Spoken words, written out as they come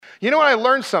You know what? I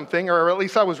learned something, or at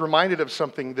least I was reminded of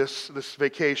something this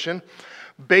vacation.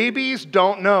 Babies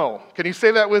don't know. Can you say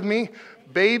that with me?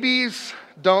 Babies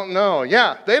don't know.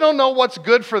 Yeah, they don't know what's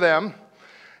good for them,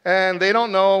 and they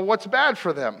don't know what's bad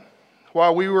for them.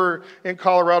 While we were in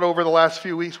Colorado over the last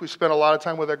few weeks, we spent a lot of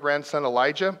time with our grandson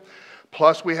Elijah.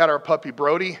 Plus, we had our puppy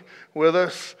Brody with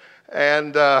us.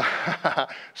 And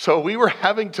so we were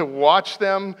having to watch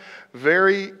them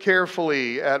very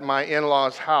carefully at my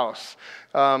in-laws' house.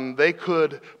 They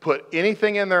could put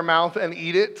anything in their mouth and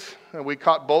eat it. And we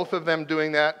caught both of them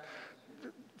doing that,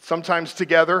 sometimes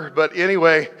together. But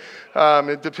anyway,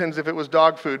 it depends if it was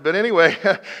dog food. But anyway,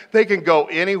 they can go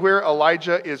anywhere.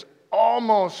 Elijah is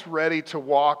almost ready to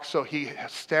walk, so he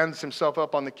stands himself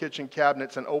up on the kitchen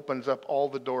cabinets and opens up all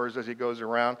the doors as he goes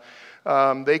around.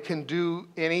 They can do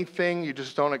anything, you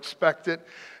just don't expect it.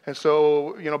 And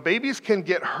so, babies can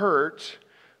get hurt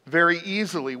very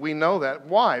easily. We know that.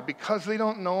 Why? Because they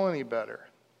don't know any better.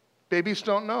 Babies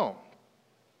don't know.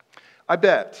 I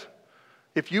bet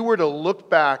if you were to look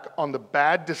back on the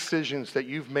bad decisions that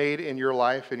you've made in your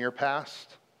life, in your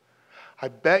past, I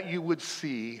bet you would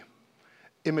see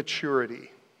immaturity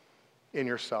in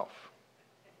yourself.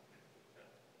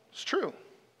 It's true.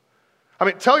 I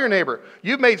mean, tell your neighbor,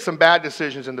 you've made some bad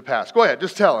decisions in the past. Go ahead,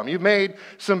 just tell them. You've made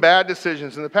some bad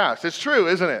decisions in the past. It's true,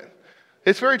 isn't it?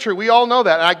 It's very true. We all know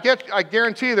that. And I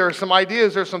guarantee there are some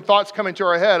ideas, there are some thoughts coming to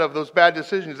our head of those bad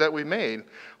decisions that we made.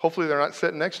 Hopefully they're not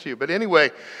sitting next to you. But anyway,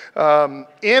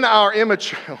 in our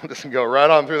immaturity, just go right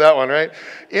on through that one, right?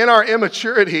 In our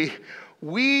immaturity,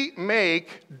 we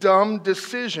make dumb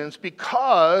decisions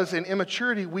because in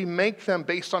immaturity, we make them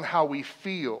based on how we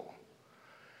feel.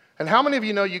 And how many of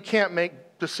you know you can't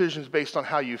make decisions based on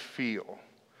how you feel?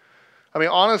 I mean,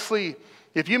 honestly,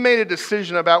 if you made a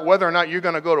decision about whether or not you're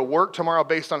going to go to work tomorrow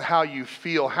based on how you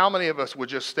feel, how many of us would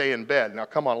just stay in bed? Now,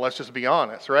 come on, let's just be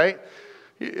honest, right?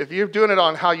 If you're doing it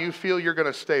on how you feel, you're going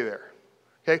to stay there.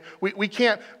 Okay? We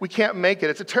can't make it.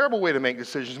 It's a terrible way to make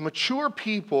decisions. Mature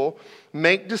people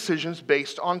make decisions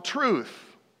based on truth,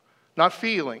 not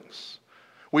feelings.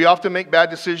 We often make bad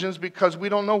decisions because we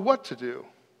don't know what to do.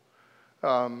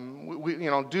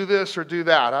 Do this or do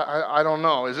that. I don't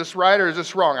know. Is this right or is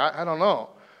this wrong? I don't know.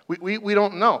 We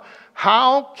don't know.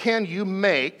 How can you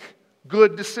make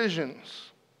good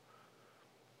decisions?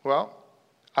 Well,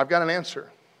 I've got an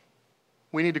answer.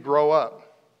 We need to grow up.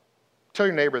 Tell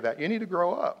your neighbor that. You need to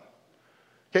grow up.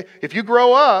 Okay? If you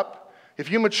grow up, if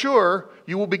you mature,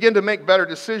 you will begin to make better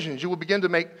decisions. You will begin to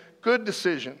make good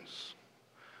decisions.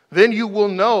 Then you will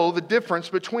know the difference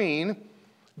between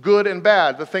good and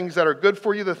bad, the things that are good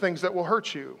for you, the things that will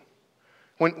hurt you.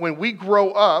 When we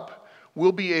grow up,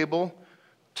 we'll be able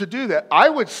to do that. I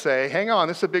would say, hang on,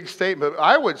 this is a big statement, but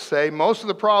I would say most of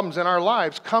the problems in our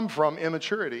lives come from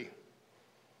immaturity.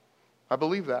 I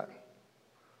believe that.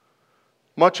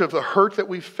 Much of the hurt that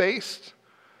we've faced,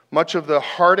 much of the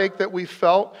heartache that we've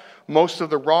felt, most of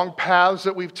the wrong paths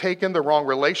that we've taken, the wrong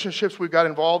relationships we've got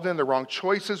involved in, the wrong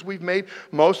choices we've made,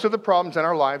 most of the problems in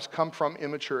our lives come from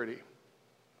immaturity.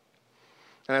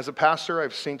 And as a pastor,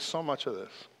 I've seen so much of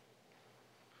this.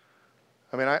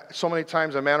 I mean, so many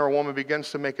times a man or a woman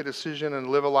begins to make a decision and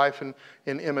live a life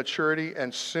in immaturity,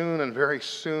 and very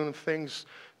soon, things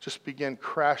just begin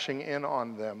crashing in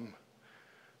on them.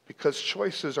 Because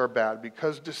choices are bad,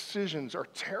 because decisions are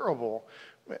terrible,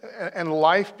 and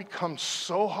life becomes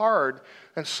so hard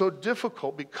and so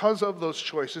difficult because of those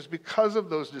choices, because of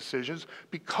those decisions,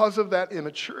 because of that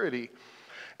immaturity.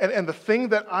 And the thing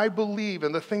that I believe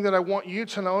and the thing that I want you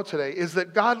to know today is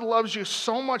that God loves you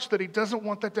so much that He doesn't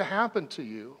want that to happen to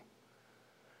you.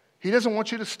 He doesn't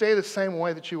want you to stay the same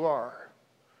way that you are.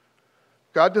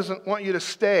 God doesn't want you to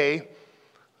stay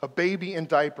a baby in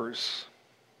diapers.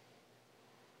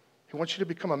 He wants you to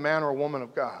become a man or a woman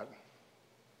of God,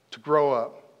 to grow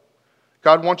up.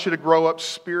 God wants you to grow up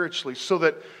spiritually so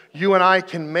that you and I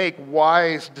can make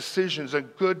wise decisions and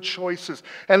good choices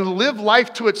and live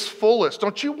life to its fullest.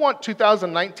 Don't you want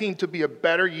 2019 to be a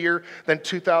better year than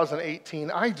 2018?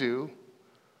 I do.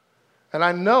 And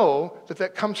I know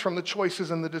that comes from the choices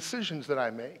and the decisions that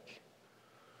I make.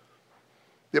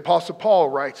 The Apostle Paul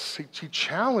writes, he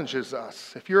challenges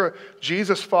us. If you're a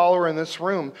Jesus follower in this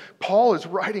room, Paul is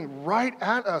writing right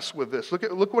at us with this.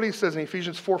 Look what he says in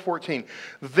Ephesians 4:14.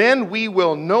 Then we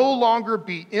will no longer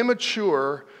be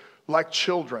immature like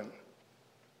children.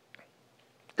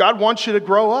 God wants you to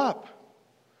grow up.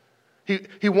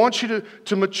 He wants you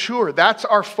to mature. That's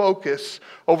our focus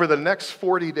over the next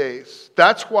 40 days.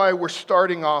 That's why we're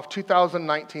starting off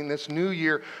 2019, this new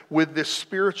year, with this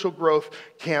spiritual growth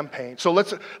campaign. So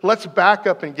let's back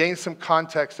up and gain some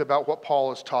context about what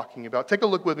Paul is talking about. Take a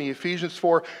look with me, Ephesians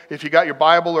 4. If you got your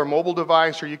Bible or mobile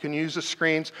device, or you can use the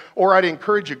screens, or I'd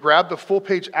encourage you, grab the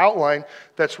full-page outline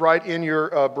that's right in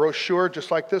your brochure,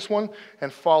 just like this one,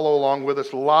 and follow along with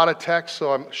us. A lot of text,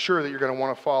 so I'm sure that you're going to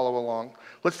want to follow along.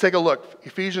 Let's take a look.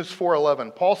 Ephesians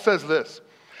 4:11. Paul says this: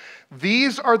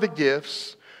 "These are the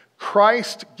gifts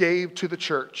Christ gave to the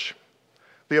church,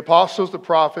 the apostles, the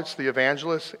prophets, the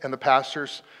evangelists, and the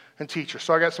pastors and teachers."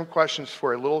 So I got some questions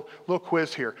for you, a little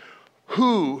quiz here.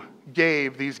 Who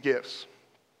gave these gifts?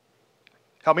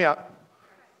 Help me out.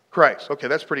 Christ. Okay,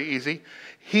 that's pretty easy.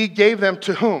 He gave them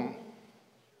to whom?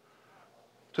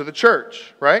 To the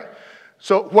church, right?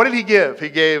 So what did he give? He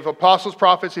gave apostles,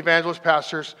 prophets, evangelists,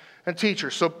 pastors, and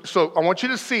teachers. So I want you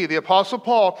to see the Apostle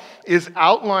Paul is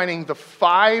outlining the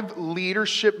 5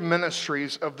 leadership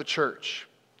ministries of the church.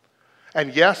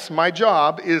 And yes, my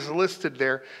job is listed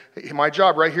there. My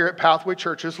job right here at Pathway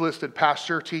Church is listed,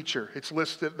 pastor, teacher. It's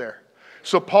listed there.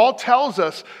 So Paul tells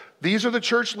us these are the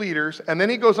church leaders, and then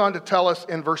he goes on to tell us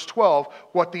in verse 12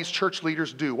 what these church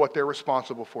leaders do, what they're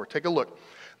responsible for. Take a look.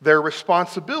 Their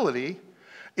responsibility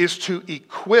is to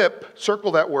equip,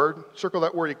 circle that word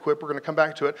equip, we're going to come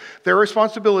back to it. Their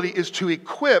responsibility is to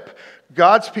equip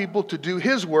God's people to do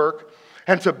his work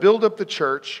and to build up the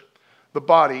church, the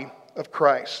body of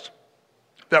Christ.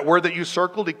 That word that you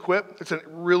circled, equip, it's a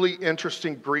really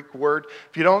interesting Greek word.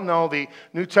 If you don't know, the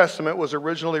New Testament was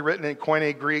originally written in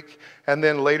Koine Greek and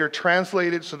then later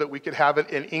translated so that we could have it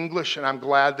in English, and I'm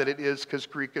glad that it is, because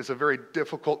Greek is a very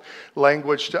difficult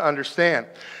language to understand.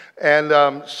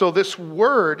 And so this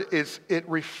word, it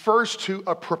refers to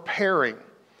a preparing.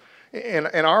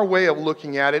 In our way of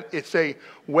looking at it, it's a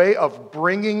way of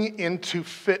bringing into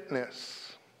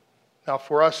fitness. Now,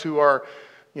 for us who are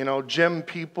gym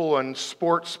people and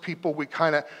sports people, we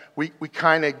kind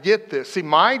of get this. See,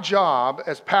 my job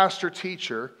as pastor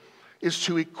teacher is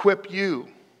to equip you,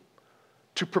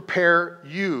 to prepare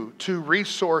you, to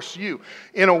resource you.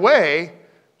 In a way,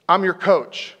 I'm your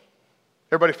coach.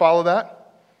 Everybody follow that?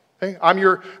 Okay? I'm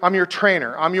your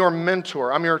trainer. I'm your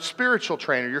mentor. I'm your spiritual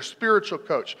trainer, your spiritual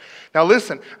coach. Now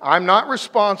listen, I'm not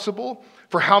responsible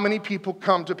for how many people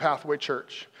come to Pathway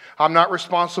Church. I'm not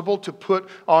responsible to put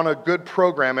on a good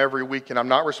program every weekend. I'm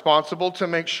not responsible to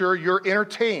make sure you're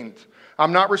entertained.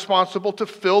 I'm not responsible to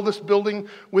fill this building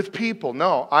with people.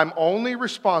 No, I'm only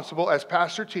responsible as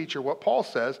pastor teacher, what Paul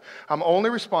says, I'm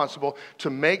only responsible to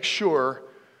make sure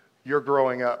you're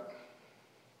growing up,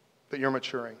 that you're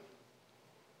maturing.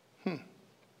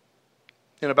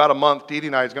 In about a month, Dee Dee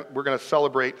and I, we're going to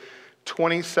celebrate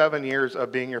 27 years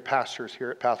of being your pastors here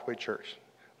at Pathway Church.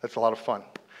 That's a lot of fun.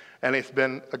 And it's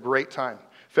been a great time.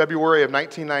 February of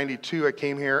 1992, I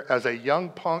came here as a young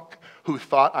punk who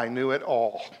thought I knew it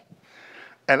all.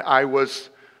 And I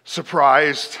was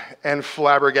surprised and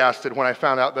flabbergasted when I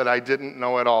found out that I didn't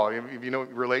know it all. If you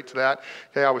relate to that.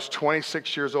 Okay, I was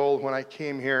 26 years old when I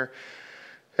came here.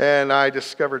 And I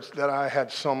discovered that I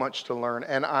had so much to learn.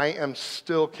 And I am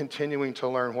still continuing to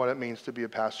learn what it means to be a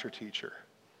pastor teacher,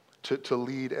 to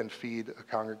lead and feed a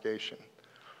congregation.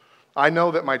 I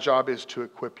know that my job is to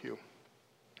equip you.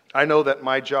 I know that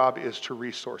my job is to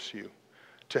resource you,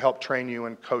 to help train you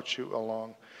and coach you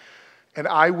along. And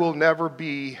I will never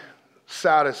be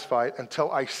satisfied until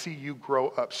I see you grow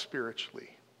up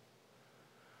spiritually.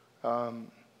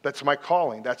 That's my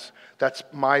calling. That's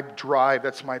my drive.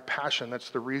 That's my passion. That's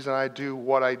the reason I do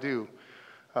what I do.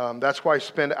 That's why I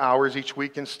spend hours each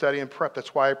week in study and prep.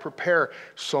 That's why I prepare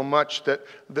so much that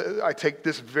I take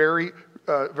this very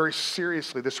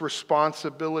seriously. This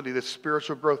responsibility, this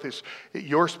spiritual growth,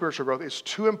 your spiritual growth is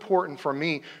too important for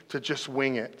me to just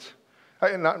wing it.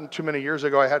 Not too many years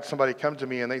ago, I had somebody come to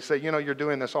me and they say, you're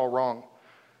doing this all wrong.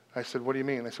 I said, what do you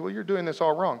mean? They said, well, you're doing this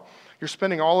all wrong. You're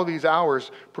spending all of these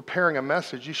hours preparing a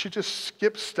message. You should just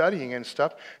skip studying and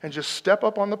stuff and just step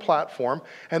up on the platform,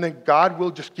 and then God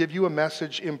will just give you a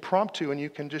message impromptu and you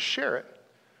can just share it.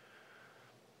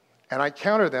 And I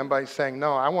counter them by saying,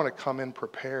 no, I want to come in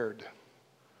prepared.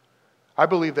 I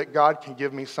believe that God can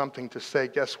give me something to say,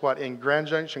 guess what, in Grand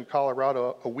Junction,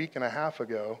 Colorado, a week and a half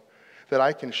ago, that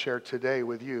I can share today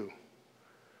with you.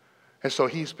 And so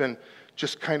he's been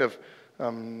just kind of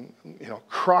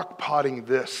crock-potting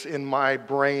this in my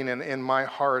brain and in my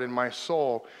heart and my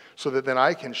soul so that then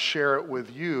I can share it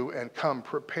with you and come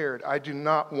prepared. I do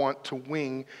not want to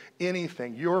wing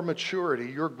anything. Your maturity,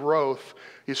 your growth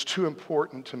is too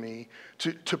important to me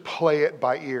to play it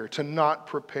by ear, to not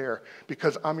prepare,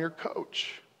 because I'm your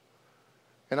coach.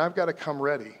 And I've got to come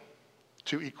ready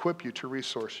to equip you, to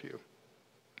resource you.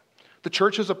 The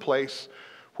church is a place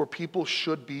where people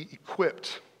should be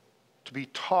equipped, to be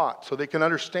taught so they can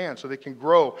understand, so they can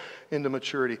grow into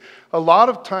maturity. A lot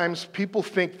of times people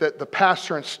think that the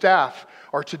pastor and staff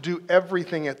are to do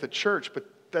everything at the church, but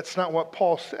that's not what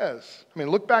Paul says. I mean,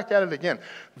 look back at it again.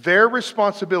 Their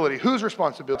responsibility, whose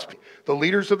responsibility? The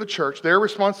leaders of the church, their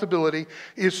responsibility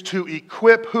is to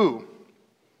equip who?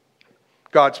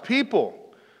 God's people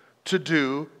to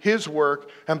do his work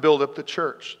and build up the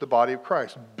church, the body of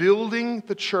Christ. Building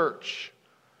the church.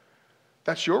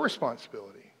 That's your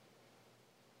responsibility.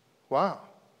 Wow.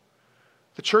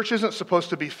 The church isn't supposed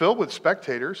to be filled with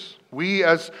spectators. We,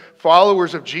 as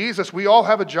followers of Jesus, we all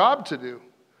have a job to do.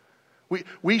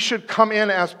 We should come in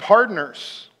as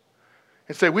partners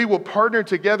and say, we will partner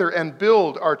together and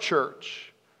build our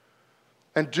church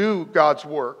and do God's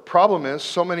work. Problem is,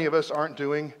 so many of us aren't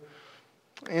doing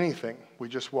anything. We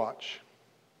just watch.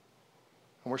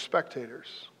 And we're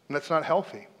spectators. And that's not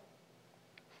healthy.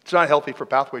 It's not healthy for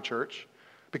Pathway Church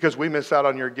because we miss out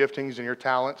on your giftings and your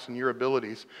talents and your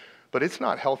abilities. But it's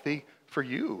not healthy for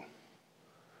you.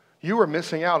 You are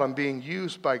missing out on being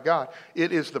used by God.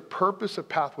 It is the purpose of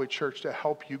Pathway Church to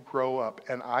help you grow up.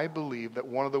 And I believe that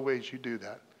one of the ways you do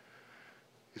that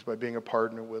is by being a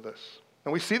partner with us.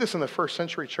 And we see this in the first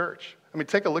century church. I mean,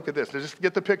 take a look at this. Just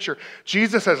get the picture.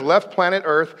 Jesus has left planet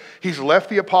Earth. He's left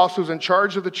the apostles in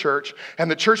charge of the church. And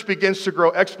the church begins to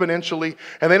grow exponentially.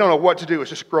 And they don't know what to do.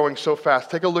 It's just growing so fast.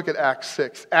 Take a look at Acts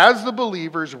 6. As the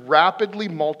believers rapidly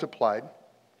multiplied,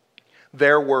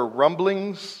 there were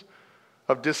rumblings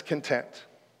of discontent.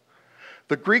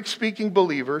 The Greek-speaking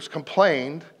believers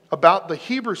complained about the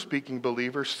Hebrew-speaking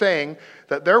believers, saying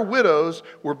that their widows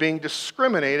were being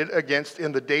discriminated against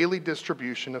in the daily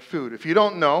distribution of food. If you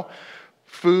don't know,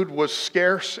 food was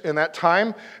scarce in that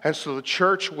time, and so the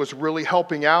church was really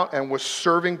helping out and was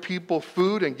serving people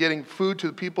food and getting food to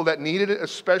the people that needed it,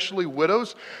 especially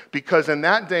widows, because in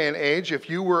that day and age, if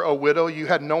you were a widow, you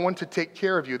had no one to take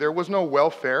care of you. There was no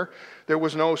welfare. There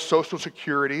was no social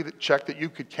security check that you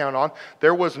could count on.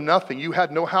 There was nothing. You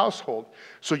had no household.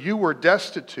 So you were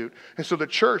destitute. And so the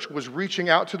church was reaching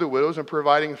out to the widows and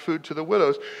providing food to the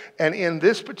widows. And in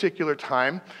this particular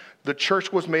time, the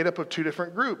church was made up of two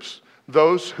different groups.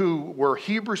 Those who were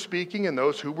Hebrew speaking and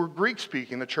those who were Greek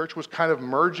speaking. The church was kind of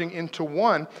merging into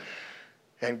one.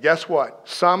 And guess what?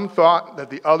 Some thought that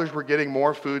the others were getting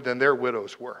more food than their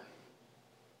widows were.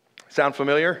 Sound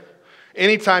familiar?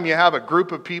 Anytime you have a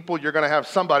group of people, you're going to have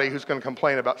somebody who's going to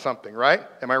complain about something, right?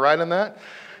 Am I right in that?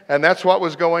 And that's what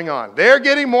was going on. They're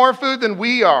getting more food than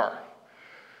we are.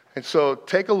 And so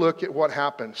take a look at what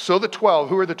happened. So the 12,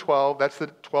 who are the 12? That's the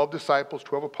 12 disciples,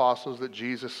 12 apostles that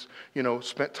Jesus,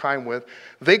 spent time with.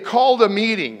 They called a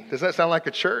meeting. Does that sound like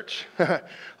a church?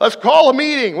 Let's call a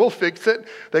meeting. We'll fix it.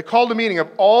 They called a meeting of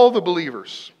all the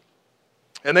believers.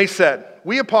 And they said,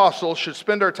 we apostles should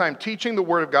spend our time teaching the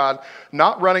Word of God,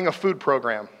 not running a food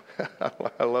program.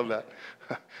 I love that.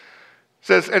 It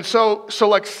says, and so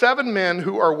select 7 men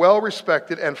who are well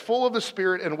respected and full of the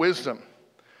Spirit and wisdom.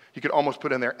 You could almost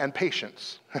put in there, and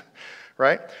patience,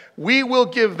 right? We will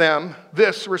give them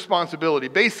this responsibility.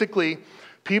 Basically,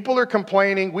 people are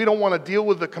complaining. We don't want to deal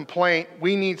with the complaint.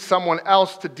 We need someone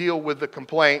else to deal with the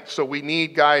complaint. So we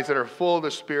need guys that are full of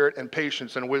the Spirit and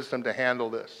patience and wisdom to handle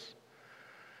this.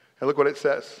 And look what it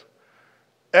says.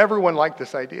 Everyone liked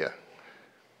this idea.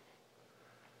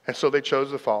 And so they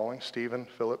chose the following: Stephen,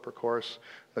 Philip, Prochorus,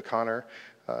 Nicanor,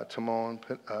 Timon,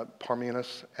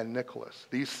 Parmenas, and Nicholas.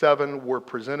 These 7 were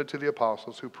presented to the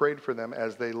apostles, who prayed for them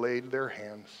as they laid their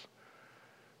hands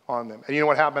on them. And you know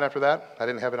what happened after that? I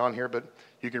didn't have it on here, but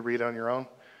you can read it on your own.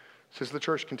 It says the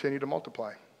church continued to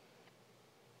multiply.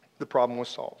 The problem was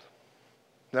solved.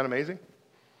 Isn't that amazing?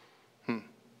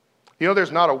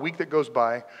 There's not a week that goes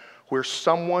by where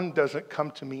someone doesn't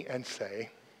come to me and say,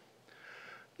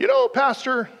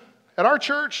 Pastor, at our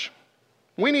church,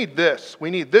 we need this. We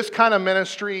need this kind of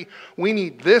ministry. We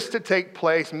need this to take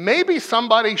place. Maybe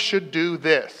somebody should do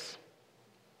this.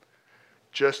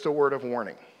 Just a word of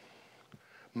warning.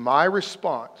 My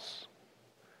response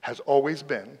has always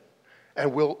been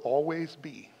and will always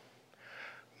be,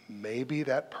 maybe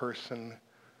that person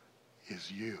is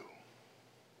you.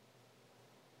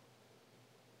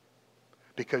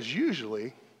 Because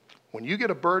usually, when you get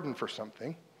a burden for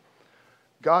something,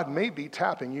 God may be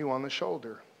tapping you on the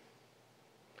shoulder.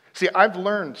 See, I've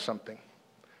learned something.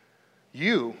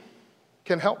 You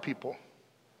can help people.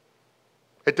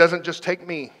 It doesn't just take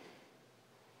me.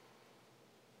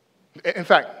 In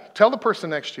fact, tell the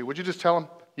person next to you, would you just tell them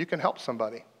you can help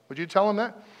somebody? Would you tell them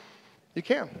that? You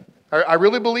can. I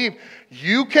really believe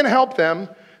you can help them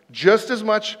just as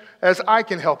much as I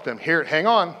can help them. Here, hang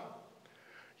on.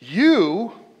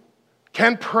 You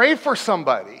can pray for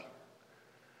somebody.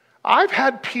 I've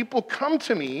had people come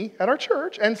to me at our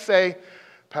church and say,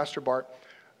 Pastor Bart,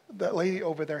 that lady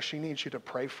over there, she needs you to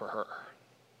pray for her.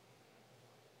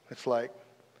 It's like,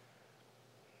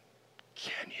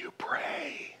 can you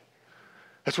pray?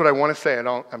 That's what I want to say.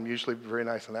 I'm usually very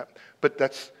nice on that.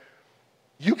 But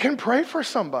you can pray for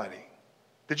somebody.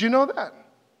 Did you know that?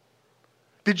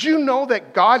 Did you know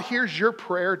that God hears your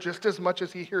prayer just as much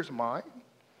as he hears mine?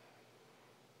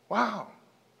 Wow.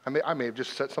 I may have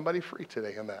just set somebody free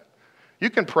today in that. You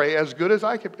can pray as good as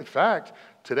I can. In fact,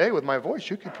 today with my voice,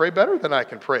 you can pray better than I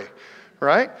can pray,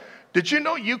 right? Did you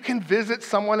know you can visit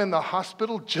someone in the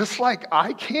hospital just like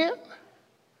I can?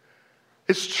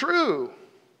 It's true.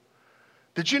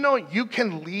 Did you know you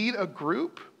can lead a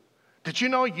group? Did you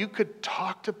know you could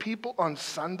talk to people on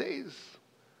Sundays?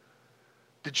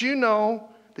 Did you know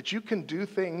that you can do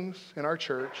things in our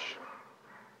church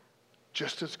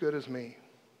just as good as me?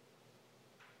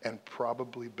 And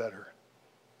probably better.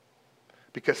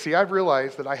 Because, see, I've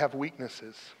realized that I have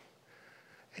weaknesses,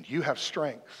 and you have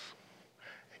strengths.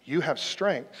 And you have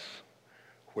strengths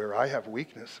where I have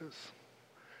weaknesses.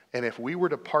 And if we were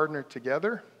to partner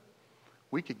together,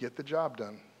 we could get the job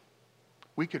done.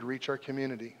 We could reach our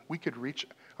community. We could reach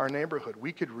our neighborhood.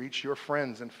 We could reach your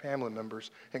friends and family members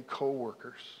and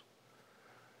co-workers.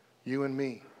 You and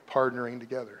me partnering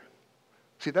together.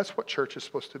 See, that's what church is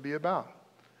supposed to be about.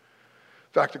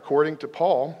 In fact, according to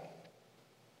Paul,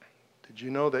 did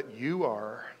you know that you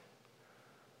are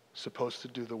supposed to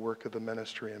do the work of the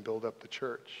ministry and build up the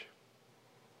church?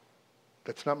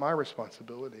 That's not my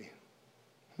responsibility.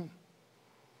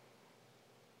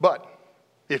 But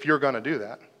if you're going to do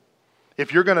that,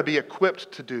 if you're going to be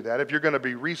equipped to do that, if you're going to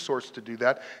be resourced to do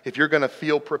that, if you're going to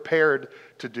feel prepared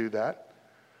to do that,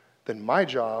 then my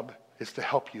job is to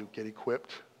help you get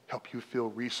equipped, help you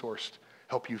feel resourced,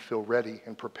 help you feel ready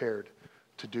and prepared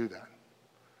to do that.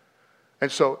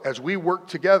 And so as we work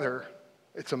together,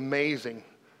 it's amazing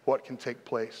what can take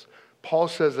place. Paul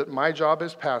says that my job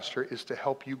as pastor is to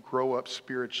help you grow up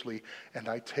spiritually, and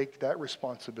I take that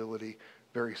responsibility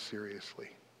very seriously.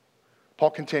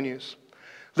 Paul continues.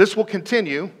 This will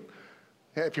continue,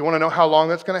 if you want to know how long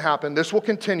that's going to happen, this will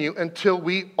continue until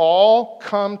we all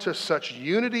come to such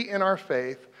unity in our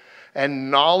faith and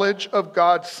knowledge of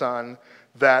God's Son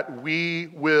that we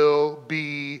will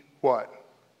be what?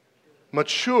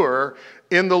 Mature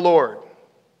in the Lord.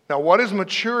 Now, what is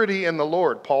maturity in the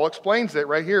Lord? Paul explains it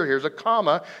right here. Here's a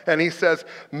comma, and he says,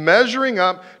 measuring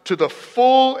up to the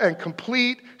full and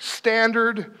complete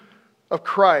standard of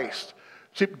Christ.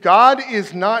 See, God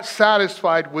is not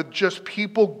satisfied with just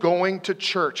people going to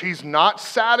church. He's not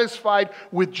satisfied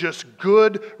with just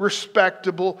good,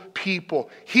 respectable people.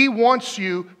 He wants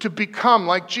you to become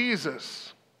like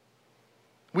Jesus.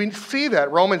 We see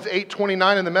that. Romans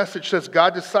 8:29 in the Message says,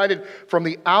 God decided from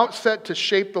the outset to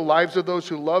shape the lives of those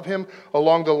who love him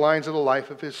along the lines of the life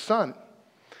of his Son.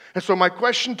 And so my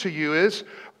question to you is,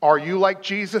 are you like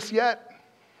Jesus yet?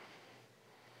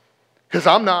 Because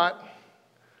I'm not.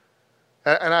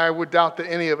 And I would doubt that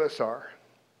any of us are.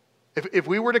 If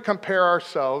we were to compare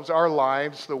ourselves, our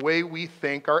lives, the way we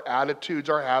think, our attitudes,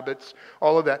 our habits,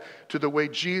 all of that, to the way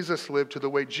Jesus lived, to the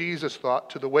way Jesus thought,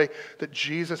 to the way that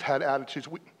Jesus had attitudes.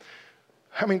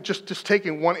 Just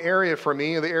taking one area for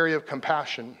me, the area of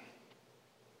compassion.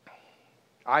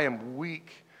 I am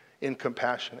weak in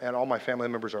compassion, and all my family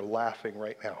members are laughing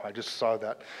right now. I just saw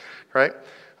that, right?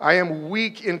 I am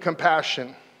weak in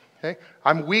compassion. Okay?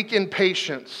 I'm weak in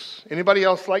patience. Anybody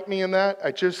else like me in that?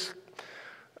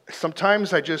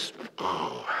 Sometimes I just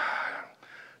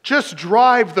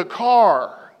drive the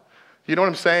car. You know what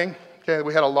I'm saying? Okay,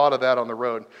 we had a lot of that on the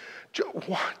road.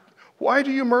 Why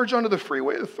do you merge onto the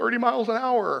freeway at 30 miles an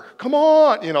hour? Come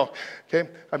on, Okay,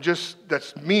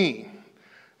 that's me.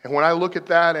 And when I look at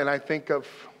that and I think of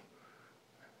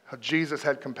how Jesus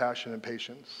had compassion and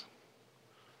patience,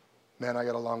 man, I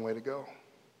got a long way to go.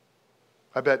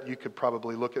 I bet you could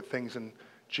probably look at things in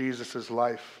Jesus'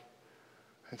 life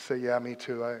and say, yeah, me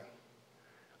too.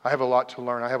 I have a lot to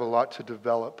learn. I have a lot to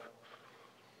develop.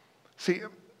 See,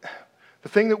 the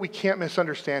thing that we can't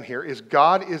misunderstand here is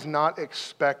God is not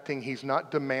expecting, he's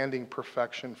not demanding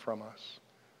perfection from us.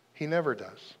 He never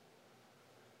does.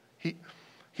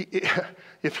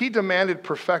 If he demanded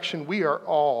perfection, we are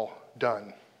all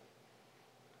done.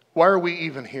 Why are we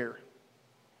even here?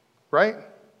 Right?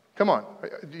 Come on.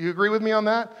 Do you agree with me on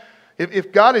that?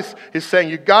 If God is saying,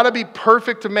 you got to be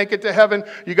perfect to make it to heaven,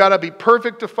 you got to be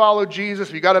perfect to follow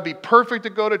Jesus, you got to be perfect to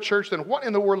go to church, then what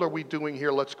in the world are we doing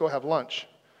here? Let's go have lunch.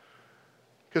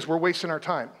 Because we're wasting our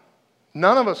time.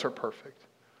 None of us are perfect.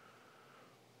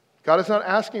 God is not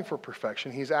asking for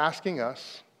perfection. He's asking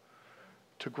us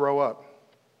to grow up.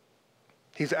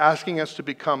 He's asking us to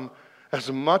become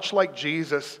as much like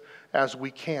Jesus as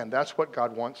we can. That's what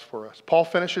God wants for us. Paul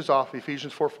finishes off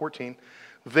Ephesians 4:14.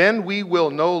 Then we will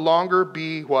no longer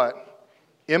be what?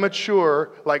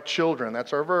 Immature like children.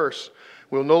 That's our verse.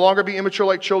 We'll no longer be immature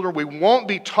like children. We won't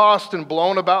be tossed and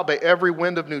blown about by every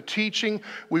wind of new teaching.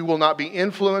 We will not be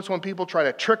influenced when people try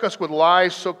to trick us with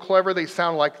lies so clever they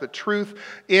sound like the truth.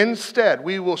 Instead,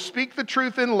 we will speak the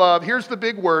truth in love. Here's the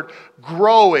big word,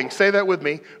 growing. Say that with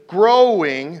me.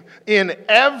 Growing in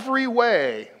every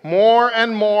way, more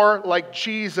and more like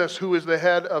Jesus, who is the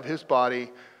head of his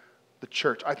body, the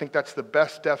church. I think that's the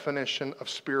best definition of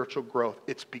spiritual growth.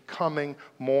 It's becoming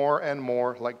more and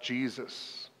more like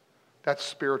Jesus. That's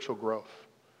spiritual growth.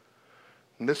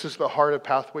 And this is the heart of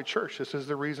Pathway Church. This is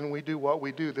the reason we do what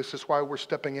we do. This is why we're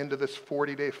stepping into this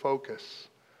 40-day focus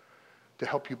to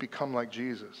help you become like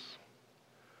Jesus.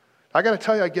 I got to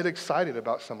tell you, I get excited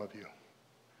about some of you.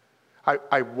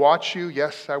 I watch you.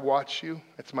 Yes, I watch you.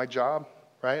 It's my job,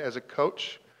 right? As a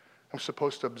coach, I'm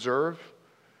supposed to observe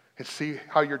and see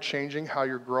how you're changing, how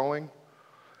you're growing.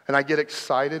 And I get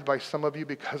excited by some of you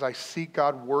because I see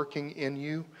God working in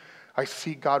you. I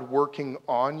see God working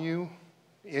on you,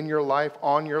 in your life,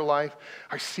 on your life.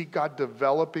 I see God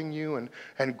developing you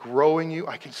and growing you.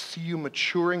 I can see you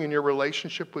maturing in your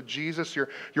relationship with Jesus, your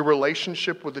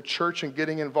relationship with the church and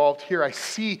getting involved here. I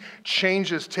see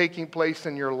changes taking place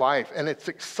in your life. And it's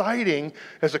exciting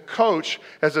as a coach,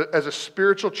 as a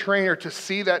spiritual trainer to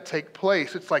see that take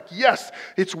place. It's like, yes,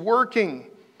 it's working.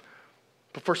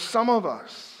 But for some of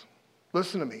us,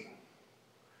 listen to me,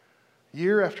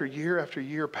 year after year after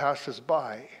year passes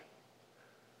by,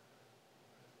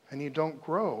 and you don't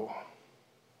grow.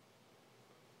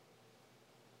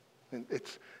 And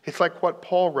it's like what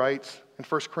Paul writes in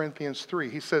 1 Corinthians 3.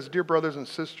 He says, "Dear brothers and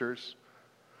sisters,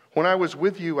 when I was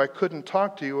with you, I couldn't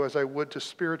talk to you as I would to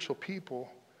spiritual people.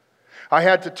 I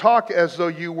had to talk as though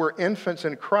you were infants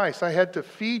in Christ. I had to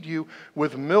feed you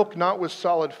with milk, not with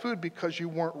solid food, because you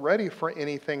weren't ready for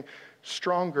anything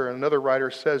stronger." Another writer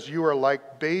says, "You are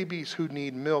like babies who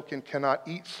need milk and cannot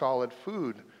eat solid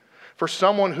food. For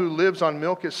someone who lives on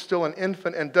milk is still an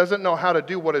infant and doesn't know how to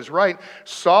do what is right.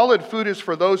 Solid food is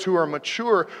for those who are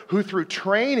mature, who through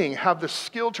training have the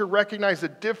skill to recognize the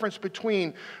difference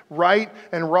between right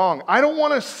and wrong." I don't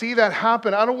want to see that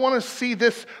happen. I don't want to see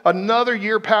this another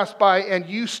year pass by and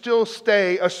you still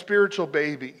stay a spiritual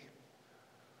baby.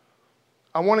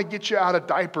 I want to get you out of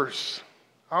diapers.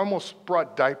 I almost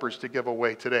brought diapers to give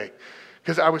away today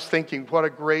because I was thinking what a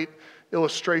great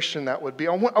illustration that would be.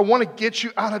 I want to get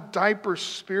you out of diapers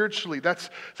spiritually. That's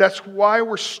why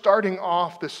we're starting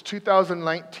off this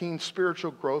 2019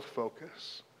 spiritual growth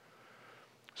focus,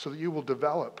 so that you will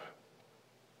develop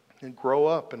and grow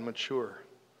up and mature.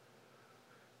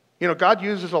 You know, God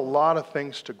uses a lot of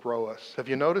things to grow us. Have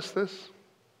you noticed this?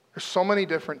 There's so many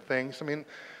different things. I mean,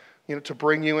 you know, to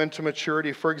bring you into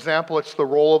maturity. For example, it's the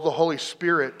role of the Holy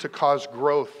Spirit to cause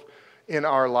growth in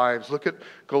our lives. Look at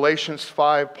Galatians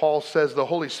 5. Paul says the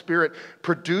Holy Spirit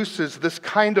produces this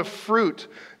kind of fruit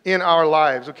in our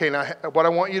lives. Okay, now what I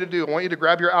want you to do, I want you to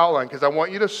grab your outline because I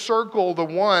want you to circle the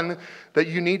one that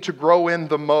you need to grow in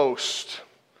the most.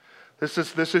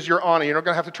 This is your honor. You're not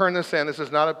going to have to turn this in. This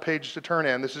is not a page to turn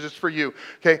in. This is just for you.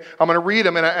 Okay, I'm going to read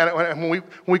them, and when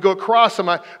we go across them,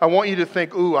 I want you to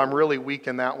think, "Ooh, I'm really weak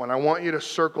in that one." I want you to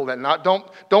circle that.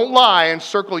 Don't lie and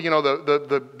circle. You know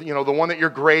the one that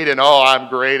you're great in. Oh, I'm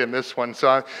great in this one.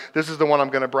 So this is the one I'm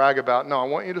going to brag about. No, I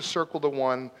want you to circle the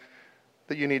one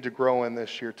that you need to grow in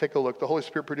this year. Take a look. The Holy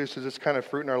Spirit produces this kind of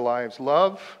fruit in our lives: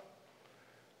 love,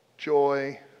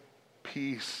 joy,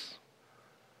 peace,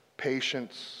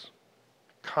 patience,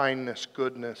 kindness,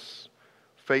 goodness,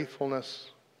 faithfulness,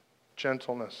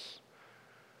 gentleness,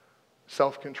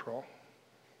 self-control.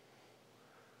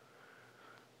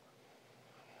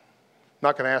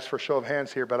 Not going to ask for a show of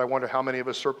hands here, but I wonder how many of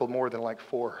us circled more than like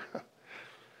 4.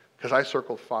 Because I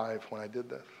circled 5 when I did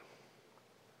this.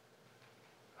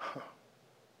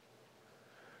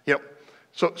 You know,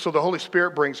 so the Holy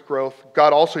Spirit brings growth.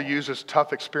 God also uses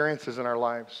tough experiences in our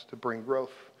lives to bring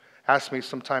growth. Ask me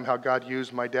sometime how God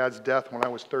used my dad's death when I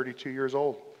was 32 years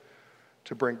old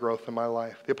to bring growth in my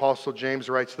life. The Apostle James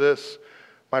writes this: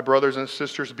 "My brothers and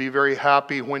sisters, be very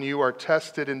happy when you are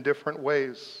tested in different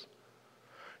ways.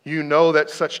 You know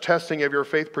that such testing of your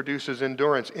faith produces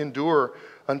endurance. Endure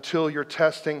until your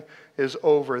testing is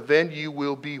over. Then you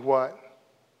will be" what?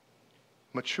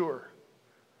 Mature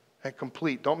and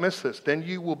complete. Don't miss this. Then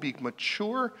you will be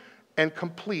mature and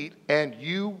complete, and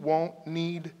you won't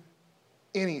need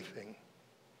anything.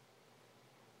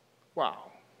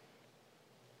 Wow.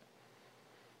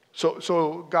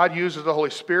 So God uses the Holy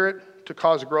Spirit to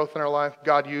cause growth in our life.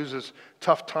 God uses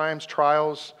tough times,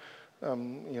 trials,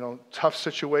 tough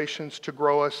situations to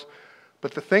grow us.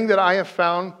 But the thing that I have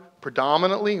found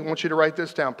predominantly, I want you to write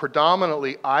this down,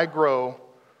 predominantly I grow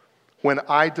when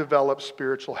I develop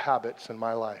spiritual habits in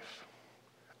my life.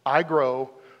 I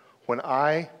grow when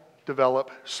I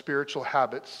develop spiritual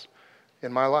habits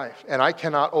in my life. And I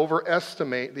cannot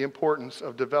overestimate the importance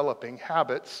of developing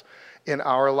habits in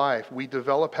our life. We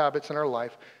develop habits in our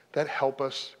life that help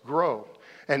us grow.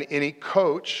 And any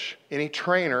coach, any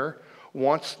trainer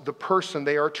wants the person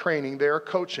they are training, they are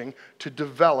coaching, to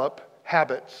develop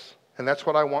habits. And that's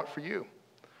what I want for you.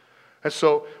 And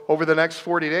so over the next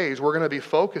 40 days, we're going to be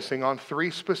focusing on 3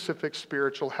 specific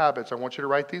spiritual habits. I want you to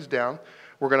write these down.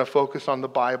 We're going to focus on the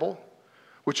Bible,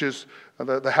 which is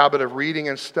the habit of reading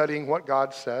and studying what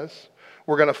God says.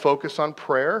 We're going to focus on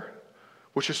prayer,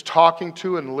 which is talking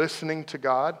to and listening to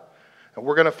God. And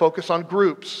we're going to focus on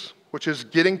groups, which is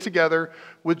getting together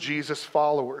with Jesus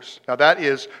followers. Now that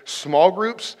is small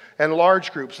groups and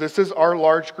large groups. This is our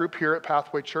large group here at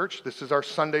Pathway Church. This is our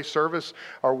Sunday service,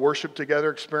 our worship together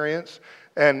experience.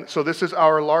 And so this is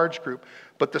our large group.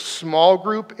 But the small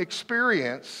group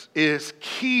experience is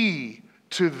key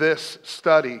to this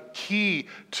study, key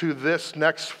to this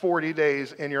next 40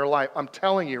 days in your life. I'm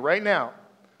telling you right now,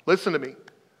 listen to me.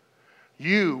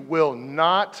 You will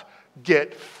not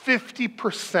get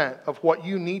 50% of what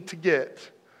you need to get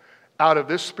out of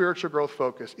this spiritual growth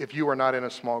focus if you are not in a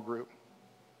small group.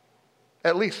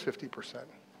 At least 50%.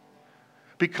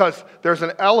 Because there's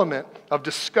an element of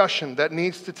discussion that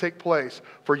needs to take place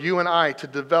for you and I to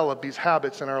develop these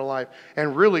habits in our life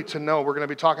and really to know we're going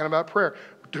to be talking about prayer,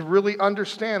 to really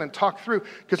understand and talk through.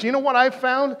 Because you know what I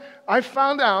found? I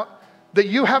found out that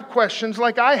you have questions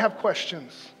like I have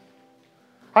questions.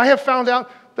 I have found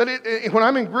out that when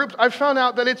I'm in groups, I've found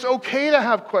out that it's okay to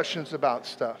have questions about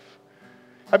stuff.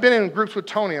 I've been in groups with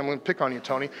Tony. I'm going to pick on you,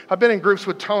 Tony. I've been in groups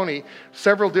with Tony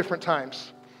several different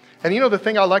times. And you know the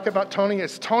thing I like about Tony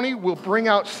is Tony will bring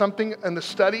out something in the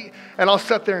study, and I'll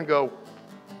sit there and go,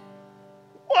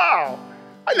 wow,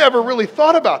 I never really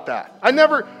thought about that. I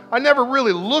never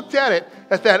really looked at it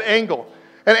at that angle.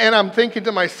 And I'm thinking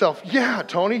to myself, yeah,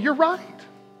 Tony, you're right.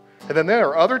 And then there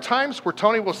are other times where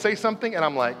Tony will say something, and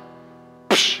I'm like,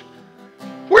 psh,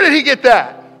 where did he get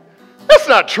that? That's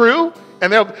not true.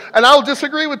 And I'll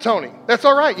disagree with Tony. That's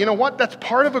all right. You know what? That's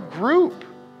part of a group.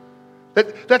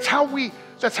 That's how we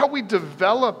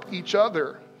develop each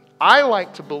other. I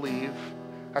like to believe,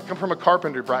 I come from a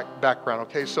carpenter background,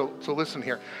 okay? So listen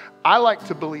here. I like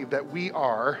to believe that we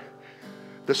are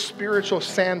the spiritual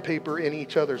sandpaper in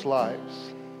each other's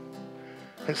lives.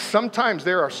 And sometimes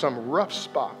there are some rough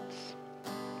spots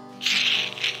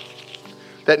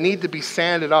that need to be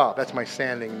sanded off. That's my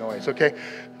sanding noise, okay?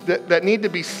 That need to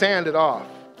be sanded off.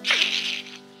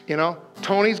 You know,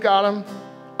 Tony's got them.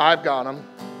 I've got them.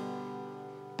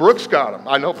 Brooks got them.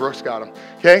 I know Brooks got them,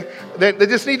 okay? They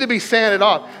just need to be sanded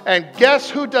off. And guess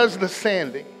who does the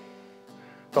sanding?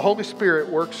 The Holy Spirit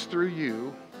works through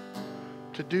you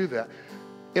to do that.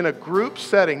 In a group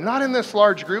setting, not in this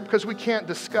large group because we can't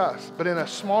discuss, but in a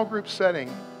small group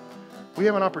setting, we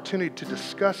have an opportunity to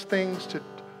discuss things, to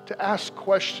ask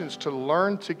questions, to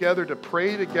learn together, to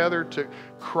pray together, to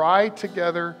cry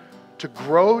together, to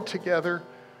grow together.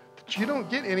 That you don't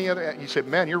get any other. You say,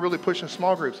 man, you're really pushing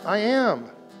small groups. I am.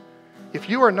 If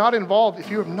you are not involved, if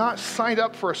you have not signed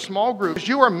up for a small group,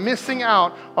 you are missing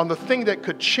out on the thing that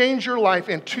could change your life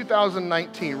in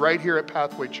 2019 right here at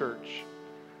Pathway Church.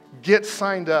 Get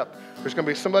signed up. There's going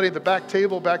to be somebody at the back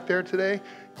table back there today.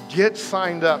 Get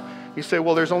signed up. You say,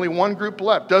 well, there's only one group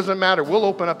left. Doesn't matter. We'll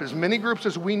open up as many groups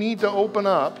as we need to open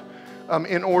up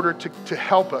in order to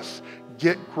help us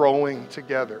get growing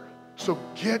together. So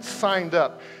get signed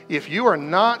up. If you are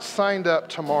not signed up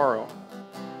tomorrow,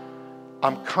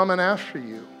 I'm coming after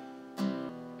you.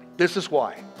 This is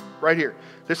why. Right here.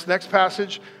 This next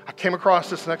passage, I came across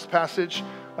this next passage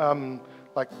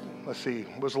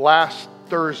it was last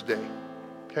Thursday.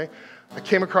 Okay? I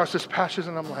came across this passage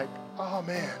and I'm like, oh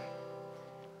man.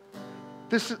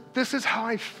 This is how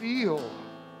I feel.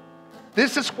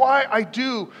 This is why I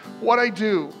do what I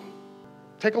do.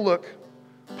 Take a look.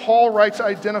 Paul writes, I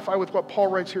identify with what Paul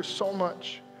writes here so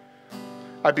much.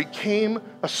 I became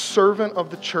a servant of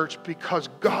the church because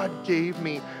God gave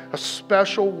me a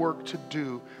special work to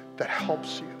do that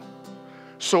helps you.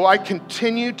 So I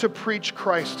continue to preach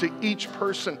Christ to each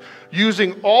person,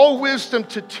 using all wisdom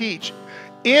to teach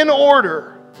in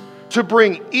order to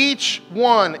bring each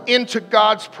one into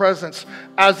God's presence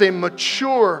as a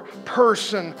mature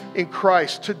person in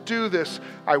Christ. To do this,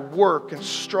 I work and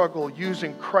struggle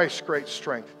using Christ's great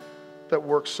strength that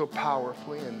works so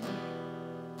powerfully in me.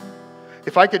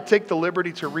 If I could take the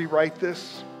liberty to rewrite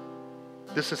this,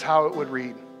 this is how it would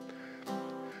read.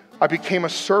 I became a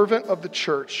servant of the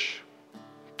church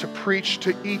to preach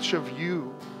to each of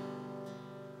you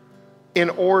in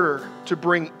order to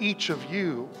bring each of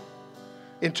you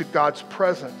into God's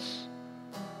presence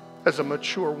as a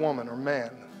mature woman or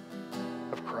man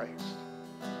of Christ.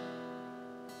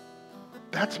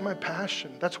 That's my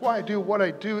passion. That's why I do what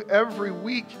I do every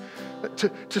week,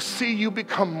 to see you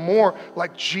become more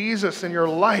like Jesus in your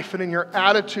life and in your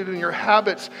attitude and your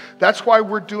habits. That's why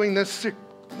we're doing this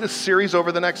series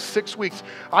over the next 6 weeks.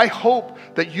 I hope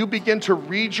that you begin to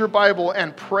read your Bible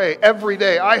and pray every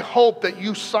day. I hope that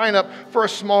you sign up for a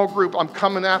small group. I'm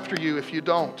coming after you if you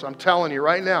don't. I'm telling you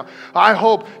right now. I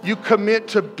hope you commit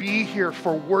to be here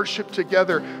for worship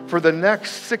together for the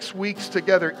next 6 weeks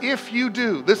together. If you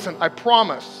do, listen, I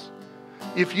promise,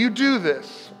 if you do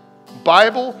this,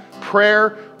 Bible,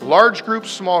 prayer, large groups,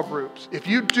 small groups, if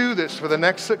you do this for the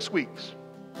next 6 weeks,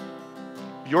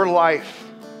 your life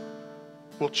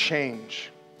will change.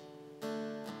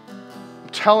 I'm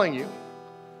telling you,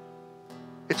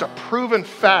 it's a proven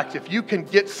fact. If you can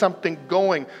get something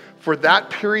going for that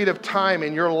period of time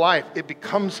in your life, it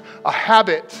becomes a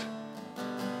habit,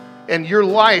 and your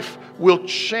life will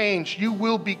change. You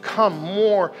will become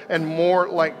more and more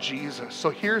like Jesus. So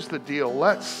here's the deal.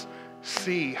 Let's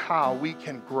see how we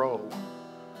can grow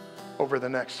over the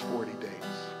next 40 days.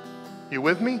 You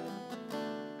with me?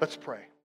 Let's pray.